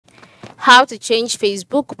How to change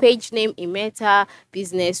Facebook page name in Meta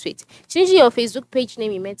Business Suite. Changing your Facebook page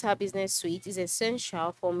name in Meta Business Suite is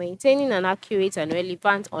essential for maintaining an accurate and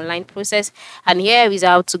relevant online process, and here is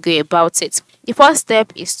how to go about it. The first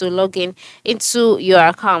step is to log in into your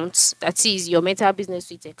account, that is your Meta Business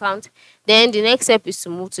Suite account. Then the next step is to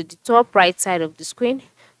move to the top right side of the screen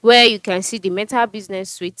where you can see the Meta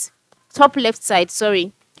Business Suite. Top left side,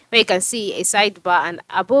 sorry, where you can see a sidebar, and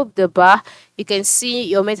above the bar you can see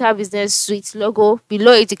your Meta Business Suite logo.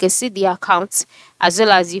 Below it you can see the account as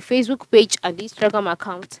well as the Facebook page and the Instagram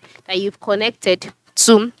account that you've connected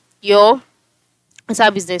to your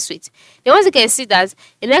Meta Business Suite. Then once you can see that,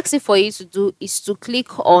 the next thing for you to do is to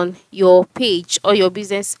click on your page or your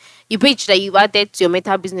page that you've added to your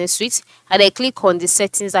Meta Business Suite, and then click on the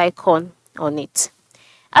settings icon on it.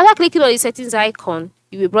 After clicking on the settings icon,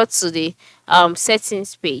 you'll be brought to the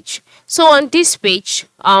settings page. So on this page,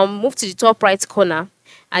 move to the top right corner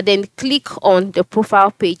and then click on the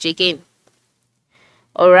profile page again.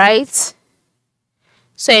 Alright,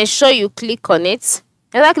 so ensure you click on it.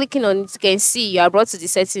 After clicking on it, you can see you are brought to the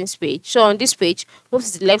settings page. So on this page, move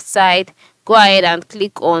to the left side, go ahead and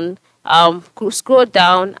click on scroll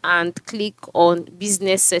down and click on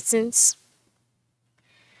business settings.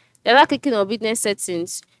 After clicking on business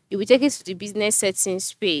settings, you'll be taken to the business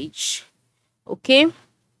settings page. Okay,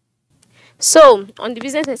 so on the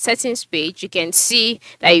business settings page you can see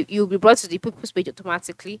that you'll be brought to the purpose page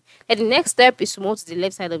automatically. And the next step is to move to the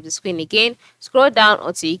left side of the screen again, scroll down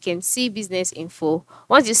until you can see business info.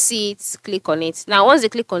 Once you see it, click on it. Now once you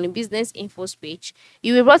click on the business info page,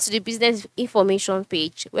 you will be brought to the business information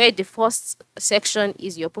page where the first section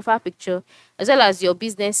is your profile picture as well as your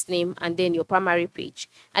business name and then your primary page.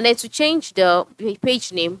 And then to change the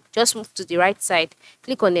page name, just move to the right side,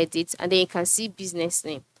 click on edit, and then you can see business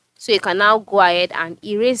name. So you can now go ahead and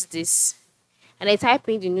erase this and then type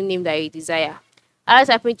in the new name that you desire.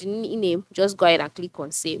 After typing the new name, just go ahead and click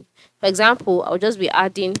on save. For example, I'll just be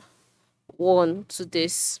adding one to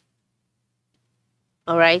this.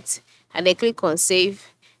 Alright, and then click on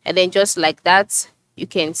save, and then just like that, you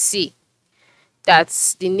can see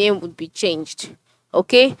that the name would be changed.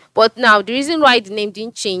 Okay, but now the reason why the name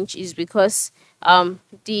didn't change is because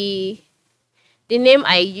the name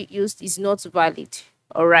I used is not valid.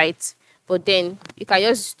 All right, but then you can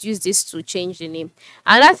just use this to change the name.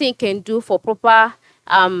 Another thing you can do for proper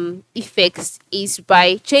effects is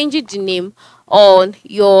by changing the name on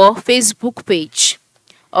your Facebook page.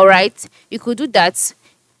 All right, you could do that,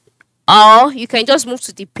 or you can just move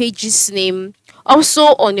to the page's name. Also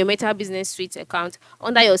on your Meta Business Suite account,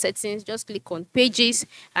 under your settings, just click on pages,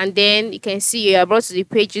 and then you can see you are brought to the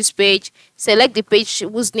pages page. Select the page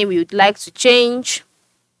whose name you would like to change.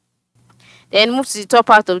 Then move to the top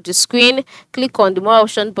part of the screen, click on the more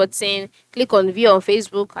option button, click on view on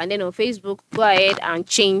Facebook, and then on Facebook, go ahead and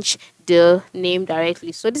change the name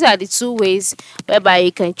directly. So these are the two ways whereby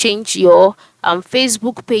you can change your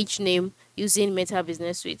Facebook page name using Meta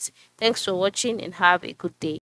Business Suite. Thanks for watching and have a good day.